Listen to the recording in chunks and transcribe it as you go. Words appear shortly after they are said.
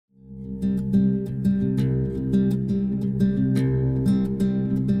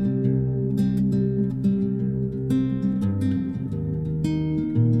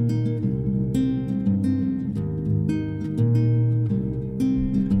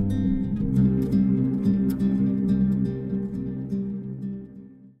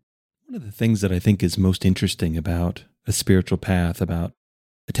things that I think is most interesting about a spiritual path, about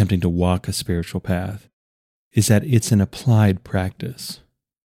attempting to walk a spiritual path, is that it's an applied practice.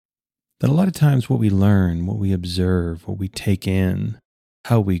 That a lot of times what we learn, what we observe, what we take in,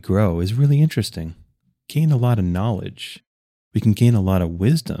 how we grow is really interesting. Gain a lot of knowledge. We can gain a lot of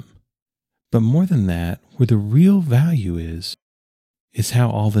wisdom. But more than that, where the real value is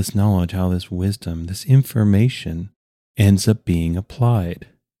how all this knowledge, how this wisdom, this information ends up being applied.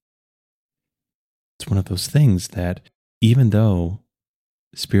 It's one of those things that even though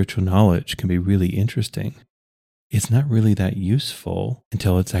spiritual knowledge can be really interesting, it's not really that useful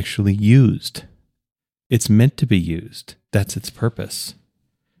until it's actually used. It's meant to be used. That's its purpose.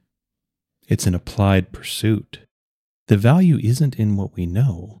 It's an applied pursuit. The value isn't in what we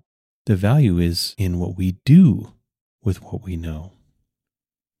know. The value is in what we do with what we know.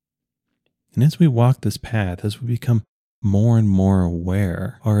 And as we walk this path, as we become more and more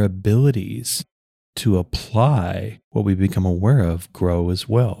aware, our abilities to apply what we become aware of grow as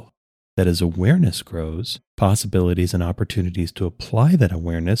well. That as awareness grows, possibilities and opportunities to apply that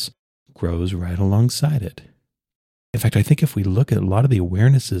awareness grows right alongside it. In fact, I think if we look at a lot of the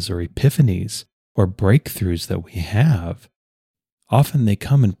awarenesses or epiphanies or breakthroughs that we have, often they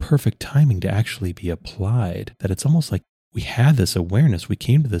come in perfect timing to actually be applied. That it's almost like we had this awareness, we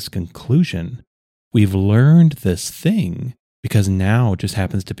came to this conclusion, we've learned this thing because now it just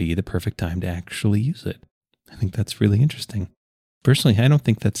happens to be the perfect time to actually use it. I think that's really interesting. Personally, I don't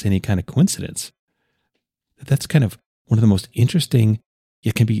think that's any kind of coincidence. That's kind of one of the most interesting,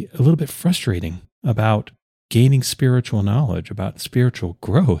 yet can be a little bit frustrating about gaining spiritual knowledge, about spiritual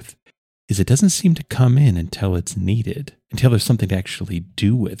growth, is it doesn't seem to come in until it's needed, until there's something to actually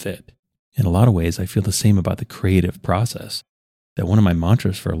do with it. In a lot of ways, I feel the same about the creative process. That one of my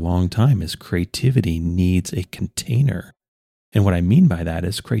mantras for a long time is creativity needs a container. And what I mean by that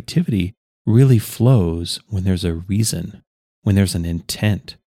is creativity really flows when there's a reason, when there's an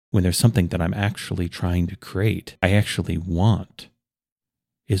intent, when there's something that I'm actually trying to create, I actually want,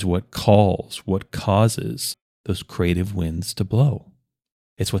 is what calls, what causes those creative winds to blow.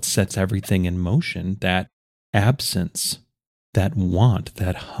 It's what sets everything in motion, that absence, that want,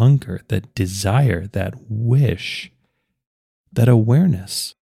 that hunger, that desire, that wish, that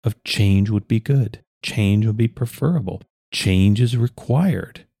awareness of change would be good, change would be preferable, change is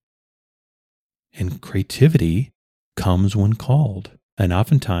required. And creativity comes when called. And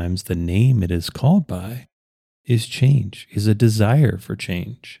oftentimes the name it is called by is change, is a desire for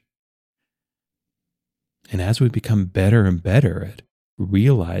change. And as we become better and better at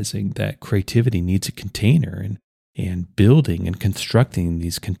realizing that creativity needs a container and building and constructing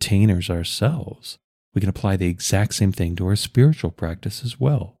these containers ourselves, we can apply the exact same thing to our spiritual practice as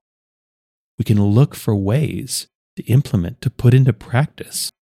well. We can look for ways to implement, to put into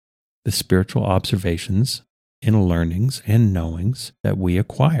practice the spiritual observations and learnings and knowings that we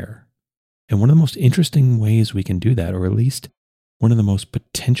acquire. And one of the most interesting ways we can do that, or at least one of the most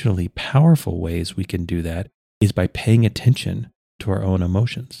potentially powerful ways we can do that, is by paying attention to our own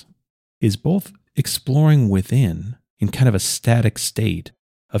emotions, is both exploring within in kind of a static state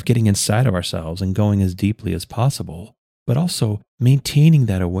of getting inside of ourselves and going as deeply as possible, but also maintaining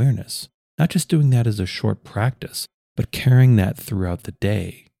that awareness, not just doing that as a short practice, but carrying that throughout the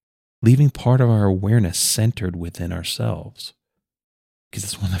day, leaving part of our awareness centered within ourselves. Because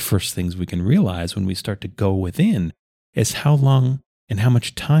it's one of the first things we can realize when we start to go within is how long and how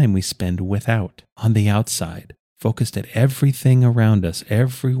much time we spend without, on the outside, focused at everything around us,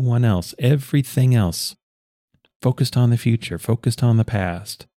 everyone else, everything else, focused on the future, focused on the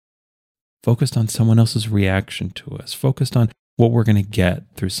past, focused on someone else's reaction to us, focused on what we're going to get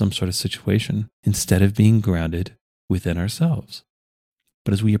through some sort of situation, instead of being grounded within ourselves.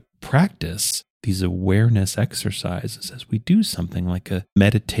 But as we practice these awareness exercises, as we do something like a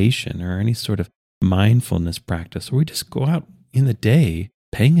meditation or any sort of mindfulness practice, or we just go out in the day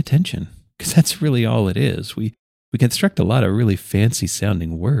paying attention, because that's really all it is. We construct a lot of really fancy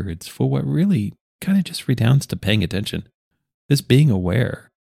sounding words for what really kind of just redounds to paying attention. This being aware,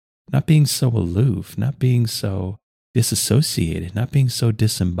 not being so aloof, not being so disassociated, not being so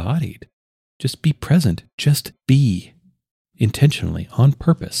disembodied. Just be present, just be intentionally, on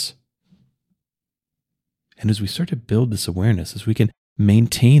purpose. And as we start to build this awareness, as we can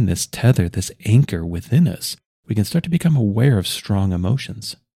maintain this tether, this anchor within us, we can start to become aware of strong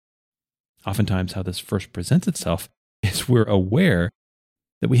emotions. Oftentimes, how this first presents itself is we're aware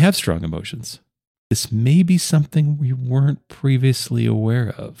that we have strong emotions. This may be something we weren't previously aware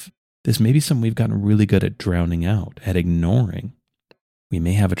of. This may be something we've gotten really good at drowning out, at ignoring. We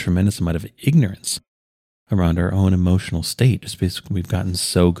may have a tremendous amount of ignorance around our own emotional state just because we've gotten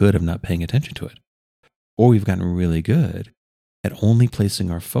so good of not paying attention to it. Or we've gotten really good at only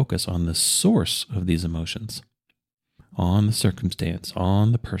placing our focus on the source of these emotions, on the circumstance,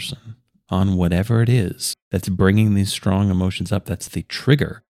 on the person, on whatever it is that's bringing these strong emotions up. That's the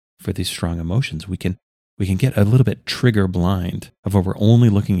trigger for these strong emotions. We can get a little bit trigger blind of where we're only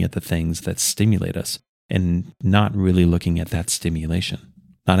looking at the things that stimulate us and not really looking at that stimulation,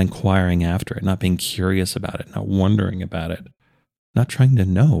 not inquiring after it, not being curious about it, not wondering about it, not trying to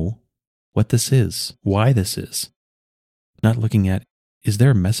know what this is, why this is, not looking at, is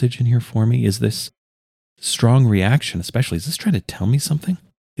there a message in here for me? Is this strong reaction, especially, is this trying to tell me something?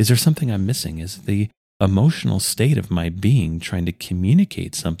 Is there something I'm missing? Is the emotional state of my being trying to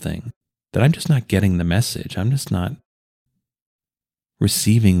communicate something that I'm just not getting the message? I'm just not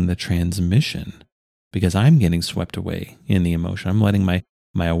receiving the transmission because I'm getting swept away in the emotion. I'm letting my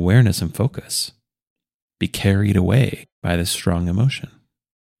awareness and focus be carried away by this strong emotion.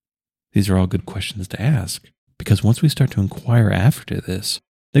 These are all good questions to ask, because once we start to inquire after this,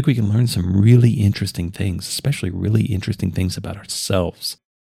 I think we can learn some really interesting things, especially really interesting things about ourselves.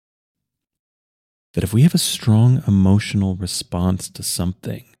 That if we have a strong emotional response to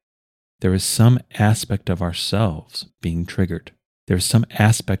something, there is some aspect of ourselves being triggered. There is some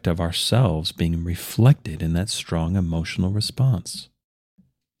aspect of ourselves being reflected in that strong emotional response.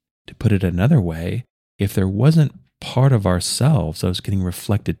 To put it another way, if there wasn't part of ourselves that was getting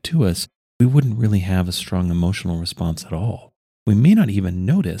reflected to us, we wouldn't really have a strong emotional response at all. We may not even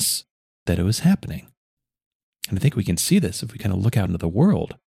notice that it was happening. And I think we can see this if we kind of look out into the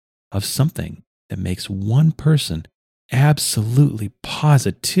world of something that makes one person absolutely,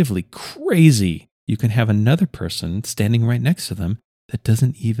 positively crazy. You can have another person standing right next to them that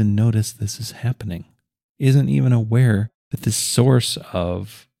doesn't even notice this is happening, isn't even aware that this source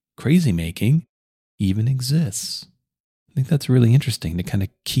of crazy making even exists. I think that's really interesting to kind of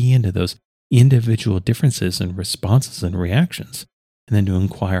key into those individual differences and responses and reactions, and then to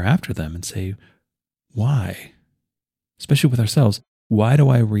inquire after them and say, why? Especially with ourselves, why do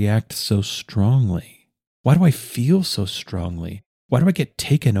I react so strongly? Why do I feel so strongly? Why do I get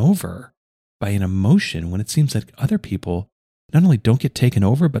taken over by an emotion when it seems like other people not only don't get taken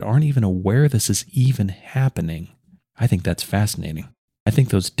over, but aren't even aware this is even happening? I think that's fascinating. I think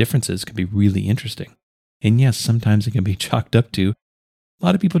those differences can be really interesting. And yes, sometimes it can be chalked up to a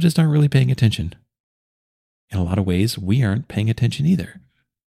lot of people just aren't really paying attention. In a lot of ways, we aren't paying attention either.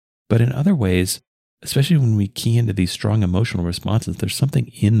 But in other ways, especially when we key into these strong emotional responses, there's something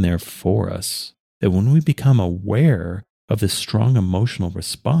in there for us. That when we become aware of this strong emotional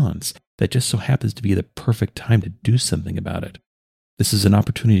response, that just so happens to be the perfect time to do something about it. This is an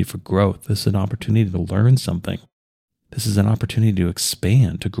opportunity for growth. This is an opportunity to learn something. This is an opportunity to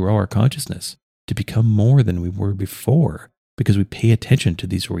expand, to grow our consciousness, to become more than we were before, because we pay attention to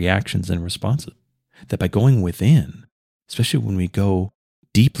these reactions and responses. That by going within, especially when we go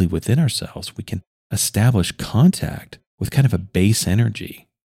deeply within ourselves, we can establish contact with kind of a base energy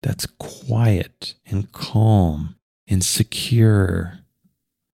that's quiet and calm and secure,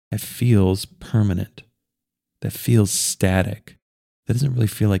 that feels permanent, that feels static, that doesn't really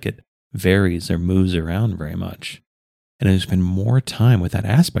feel like it varies or moves around very much. And as we spend more time with that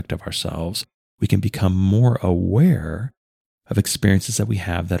aspect of ourselves, we can become more aware of experiences that we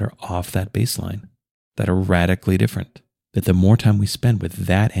have that are off that baseline, that are radically different. That the more time we spend with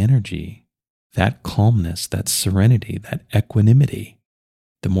that energy, that calmness, that serenity, that equanimity,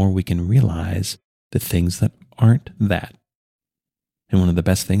 the more we can realize the things that aren't that. And one of the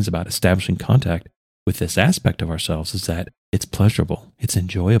best things about establishing contact with this aspect of ourselves is that it's pleasurable, it's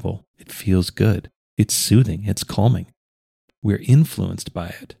enjoyable, it feels good, it's soothing, it's calming. We're influenced by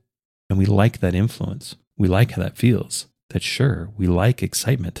it, and we like that influence. We like how that feels. That sure, we like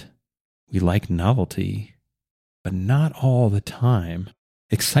excitement, we like novelty, but not all the time.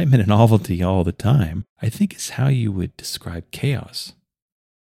 Excitement and novelty all the time, I think, is how you would describe chaos.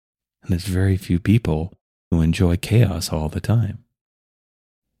 And there's very few people who enjoy chaos all the time.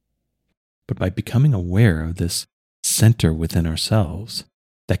 But by becoming aware of this center within ourselves,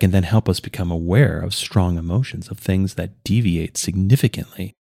 that can then help us become aware of strong emotions, of things that deviate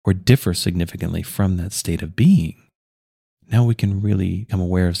significantly or differ significantly from that state of being. Now we can really become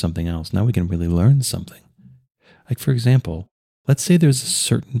aware of something else. Now we can really learn something. Like, for example, let's say there's a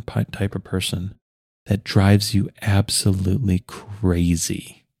certain type of person that drives you absolutely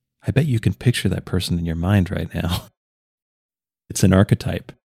crazy. I bet you can picture that person in your mind right now. It's an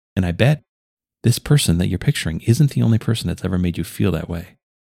archetype. And I bet this person that you're picturing isn't the only person that's ever made you feel that way.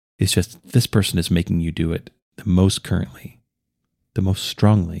 It's just this person is making you do it the most currently, the most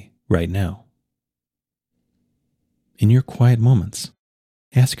strongly right now. in your quiet moments,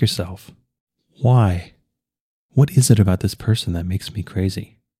 ask yourself, why? What is it about this person that makes me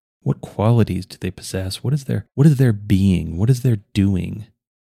crazy? What qualities do they possess? What is their being? What is their doing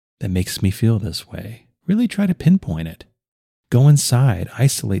that makes me feel this way? Really try to pinpoint it. Go inside,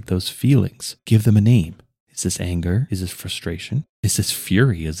 isolate those feelings, give them a name. Is this anger? Is this frustration? Is this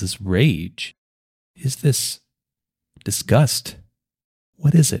fury? Is this rage? Is this disgust?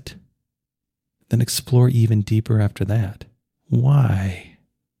 What is it? Then explore even deeper after that. Why?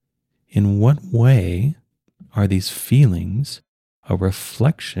 In what way are these feelings a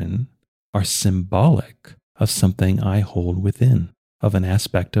reflection, are symbolic of something I hold within, of an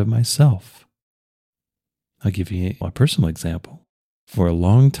aspect of myself? I'll give you a personal example. For a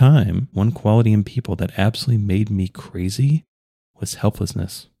long time, one quality in people that absolutely made me crazy was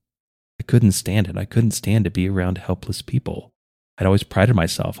helplessness. I couldn't stand it. I couldn't stand to be around helpless people. I'd always prided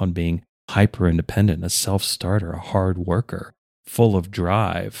myself on being hyper independent, a self-starter, a hard worker, full of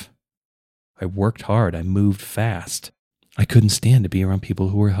drive. I worked hard. I moved fast. I couldn't stand to be around people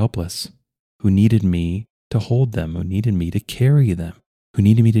who were helpless, who needed me to hold them, who needed me to carry them, who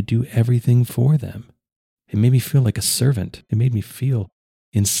needed me to do everything for them. It made me feel like a servant. It made me feel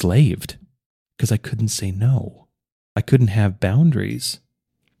enslaved because I couldn't say no. I couldn't have boundaries.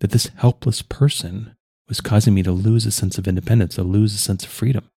 That this helpless person was causing me to lose a sense of independence, to lose a sense of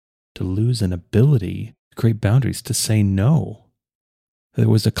freedom, to lose an ability to create boundaries, to say no. There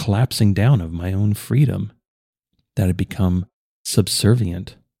was a collapsing down of my own freedom, that had become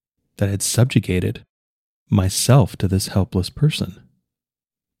subservient, that had subjugated myself to this helpless person.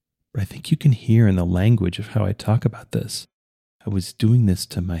 But I think you can hear in the language of how I talk about this, I was doing this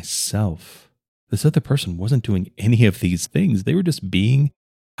to myself. This other person wasn't doing any of these things. They were just being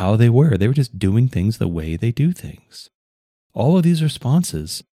how they were. They were just doing things the way they do things. All of these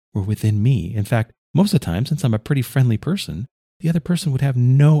responses were within me. In fact, most of the time, since I'm a pretty friendly person, the other person would have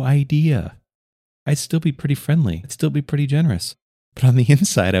no idea. I'd still be pretty friendly. I'd still be pretty generous. But on the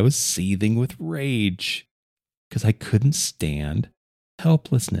inside, I was seething with rage because I couldn't stand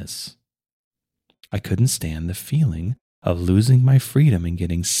helplessness. I couldn't stand the feeling of losing my freedom and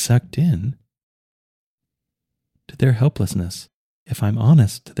getting sucked in to their helplessness. If I'm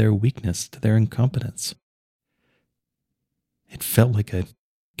honest, to their weakness, to their incompetence. It felt like a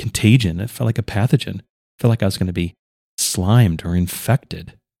contagion. It felt like a pathogen. It felt like I was going to be slimed or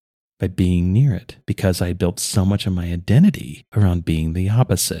infected by being near it because I built so much of my identity around being the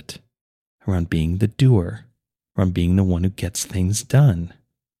opposite, around being the doer, around being the one who gets things done.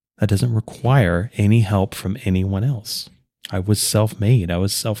 That doesn't require any help from anyone else. I was self-made. I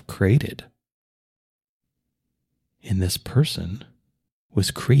was self-created. And this person was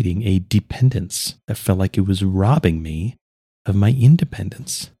creating a dependence that felt like it was robbing me of my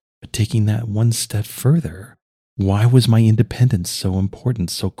independence. But taking that one step further, why was my independence so important,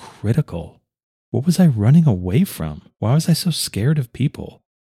 so critical? What was I running away from? Why was I so scared of people?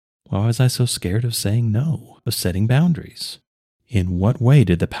 Why was I so scared of saying no, of setting boundaries? In what way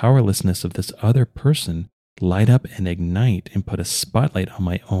did the powerlessness of this other person light up and ignite and put a spotlight on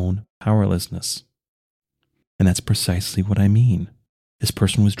my own powerlessness? And that's precisely what I mean. This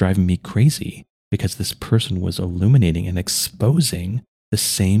person was driving me crazy because this person was illuminating and exposing the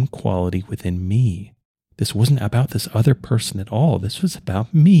same quality within me. This wasn't about this other person at all. This was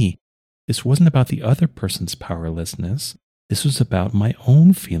about me. This wasn't about the other person's powerlessness. This was about my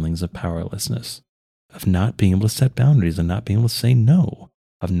own feelings of powerlessness, of not being able to set boundaries, of not being able to say no,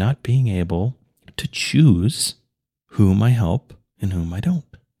 of not being able to choose whom I help and whom I don't.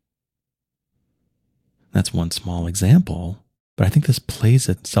 That's one small example, but I think this plays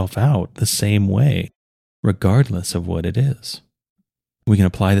itself out the same way, regardless of what it is. We can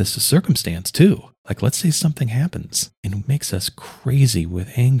apply this to circumstance too. Like, let's say something happens and it makes us crazy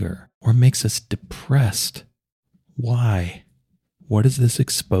with anger or makes us depressed. Why? What is this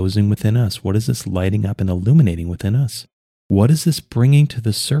exposing within us? What is this lighting up and illuminating within us? What is this bringing to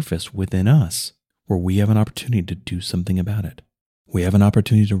the surface within us where we have an opportunity to do something about it? We have an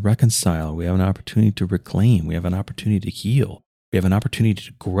opportunity to reconcile. We have an opportunity to reclaim. We have an opportunity to heal. We have an opportunity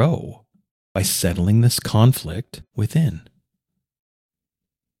to grow by settling this conflict within.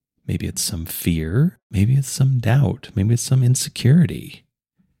 Maybe it's some fear. Maybe it's some doubt. Maybe it's some insecurity.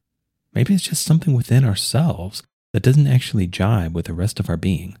 Maybe it's just something within ourselves that doesn't actually jibe with the rest of our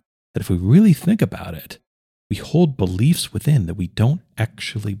being. That if we really think about it, we hold beliefs within that we don't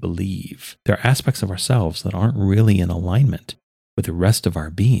actually believe. There are aspects of ourselves that aren't really in alignment with the rest of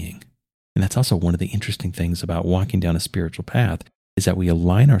our being. And that's also one of the interesting things about walking down a spiritual path is that we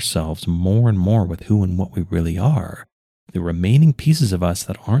align ourselves more and more with who and what we really are. The remaining pieces of us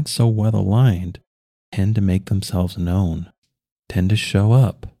that aren't so well aligned tend to make themselves known, tend to show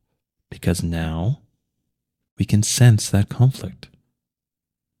up, because now we can sense that conflict.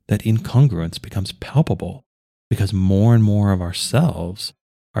 That incongruence becomes palpable because more and more of ourselves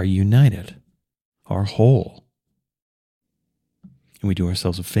are united, are whole. And we do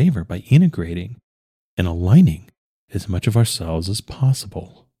ourselves a favor by integrating and aligning as much of ourselves as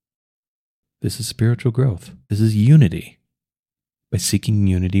possible. This is spiritual growth. This is unity. By seeking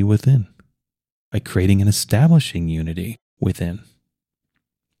unity within, by creating and establishing unity within.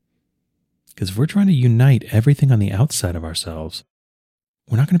 Because if we're trying to unite everything on the outside of ourselves,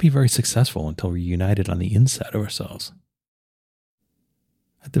 we're not going to be very successful until we're united on the inside of ourselves.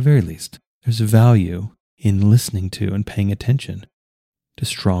 At the very least, there's value in listening to and paying attention to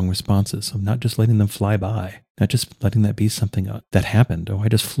strong responses, of not just letting them fly by, not just letting that be something that happened. Oh, I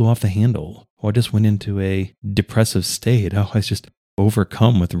just flew off the handle. Oh, I just went into a depressive state. Oh, I was just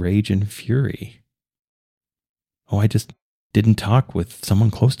overcome with rage and fury. Oh, I just didn't talk with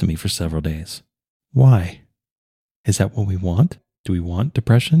someone close to me for several days. Why? Is that what we want? Do we want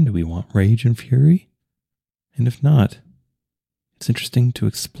depression? Do we want rage and fury? And if not, it's interesting to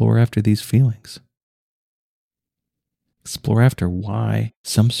explore after these feelings. Explore after why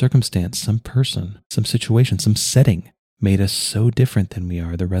some circumstance, some person, some situation, some setting made us so different than we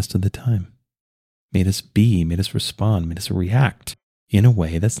are the rest of the time. Made us be, made us respond, made us react in a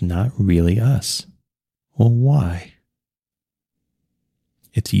way that's not really us. Well, why?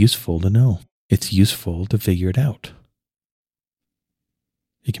 It's useful to know. It's useful to figure it out.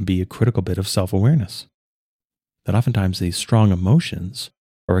 It can be a critical bit of self-awareness. That oftentimes these strong emotions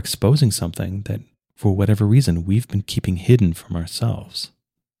are exposing something that, for whatever reason, we've been keeping hidden from ourselves.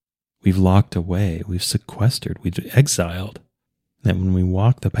 We've locked away, we've sequestered, we've exiled. That when we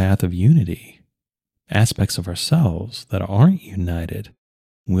walk the path of unity, aspects of ourselves that aren't united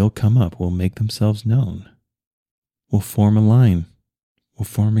will come up, will make themselves known, will form a line, will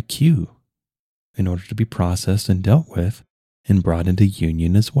form a queue in order to be processed and dealt with and brought into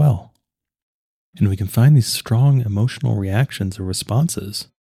union as well. And we can find these strong emotional reactions or responses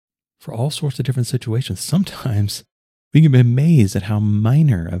for all sorts of different situations. Sometimes we can be amazed at how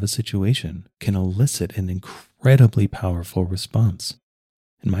minor of a situation can elicit an incredibly powerful response.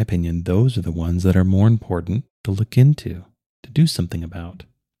 In my opinion, those are the ones that are more important to look into, to do something about,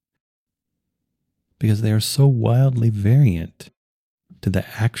 because they are so wildly variant to the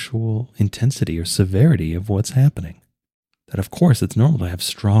actual intensity or severity of what's happening. That of course it's normal to have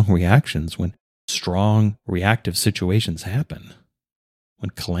strong reactions when strong reactive situations happen,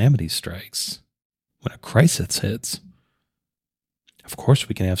 when calamity strikes, when a crisis hits. Of course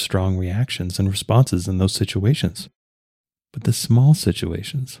we can have strong reactions and responses in those situations. But the small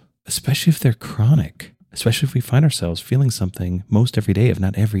situations, especially if they're chronic, especially if we find ourselves feeling something most every day, if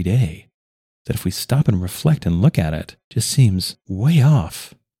not every day, that if we stop and reflect and look at it, just seems way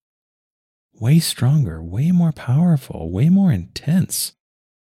off, way stronger, way more powerful, way more intense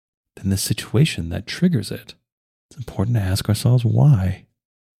than the situation that triggers it. It's important to ask ourselves why,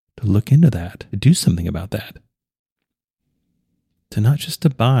 to look into that, to do something about that, to not just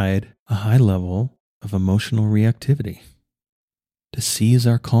abide a high level of emotional reactivity, to seize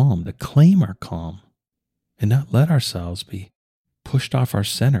our calm, to claim our calm, and not let ourselves be pushed off our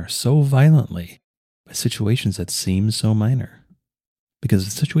center so violently by situations that seem so minor. Because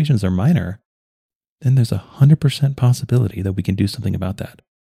if situations are minor, then there's 100% possibility that we can do something about that.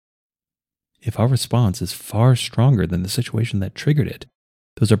 If our response is far stronger than the situation that triggered it,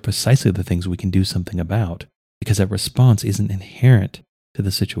 those are precisely the things we can do something about, because that response isn't inherent to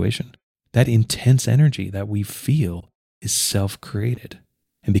the situation. That intense energy that we feel is self-created.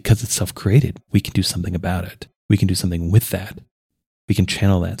 And because it's self-created, we can do something about it. We can do something with that. We can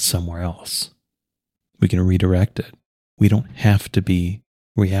channel that somewhere else. We can redirect it. We don't have to be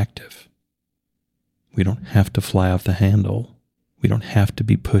reactive. We don't have to fly off the handle. We don't have to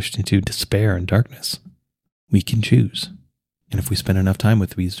be pushed into despair and darkness. We can choose. And if we spend enough time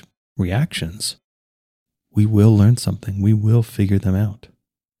with these reactions, we will learn something. We will figure them out.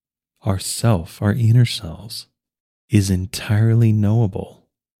 Our self, our inner selves, is entirely knowable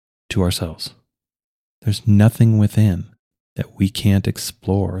to ourselves. There's nothing within that we can't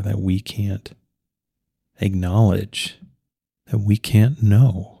explore, that we can't acknowledge, that we can't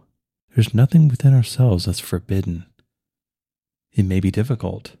know. There's nothing within ourselves that's forbidden. It may be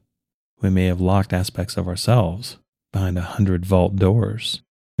difficult. We may have locked aspects of ourselves behind 100 vault doors.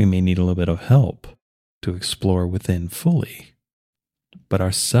 We may need a little bit of help to explore within fully. But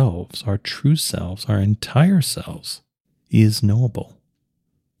ourselves, our true selves, our entire selves is knowable,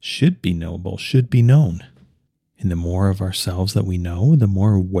 should be knowable, should be known. And the more of ourselves that we know, the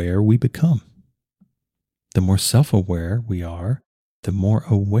more aware we become. The more self-aware we are, the more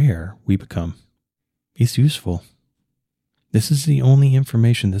aware we become. It's useful. This is the only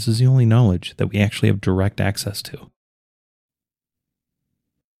information, this is the only knowledge that we actually have direct access to.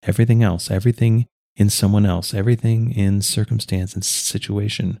 Everything else, everything in someone else, everything in circumstance and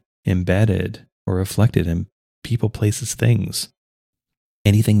situation, embedded or reflected in people, places, things,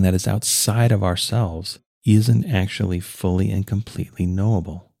 anything that is outside of ourselves isn't actually fully and completely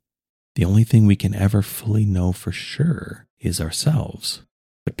knowable. The only thing we can ever fully know for sure is ourselves.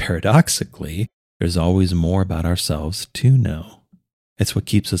 But paradoxically, there's always more about ourselves to know. It's what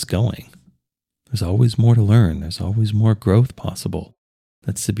keeps us going. There's always more to learn. There's always more growth possible.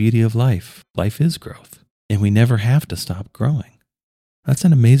 That's the beauty of life. Life is growth, and we never have to stop growing. That's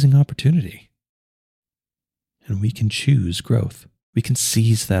an amazing opportunity. And we can choose growth. We can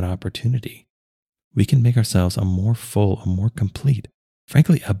seize that opportunity. We can make ourselves a more full, a more complete,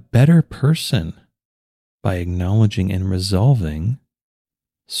 frankly, a better person by acknowledging and resolving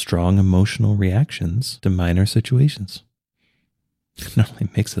strong emotional reactions to minor situations. It not only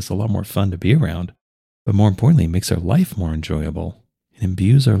makes us a lot more fun to be around, but more importantly, it makes our life more enjoyable. It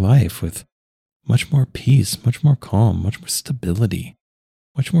imbues our life with much more peace, much more calm, much more stability,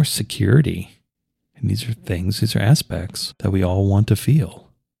 much more security. And these are aspects that we all want to feel.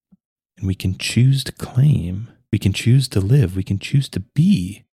 And we can choose to claim, we can choose to live, we can choose to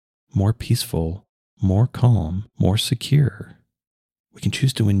be more peaceful, more calm, more secure. We can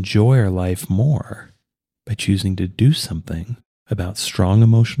choose to enjoy our life more by choosing to do something about strong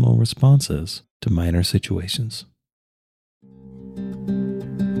emotional responses to minor situations.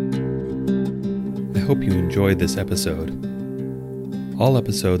 I hope you enjoyed this episode. All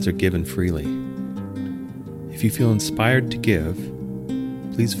episodes are given freely. If you feel inspired to give,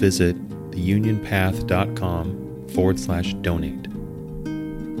 please visit theunionpath.com/donate.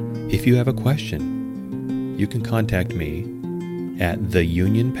 If you have a question, you can contact me at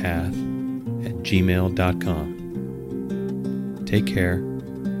theunionpath@gmail.com. Take care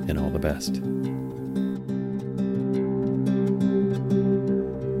and all the best.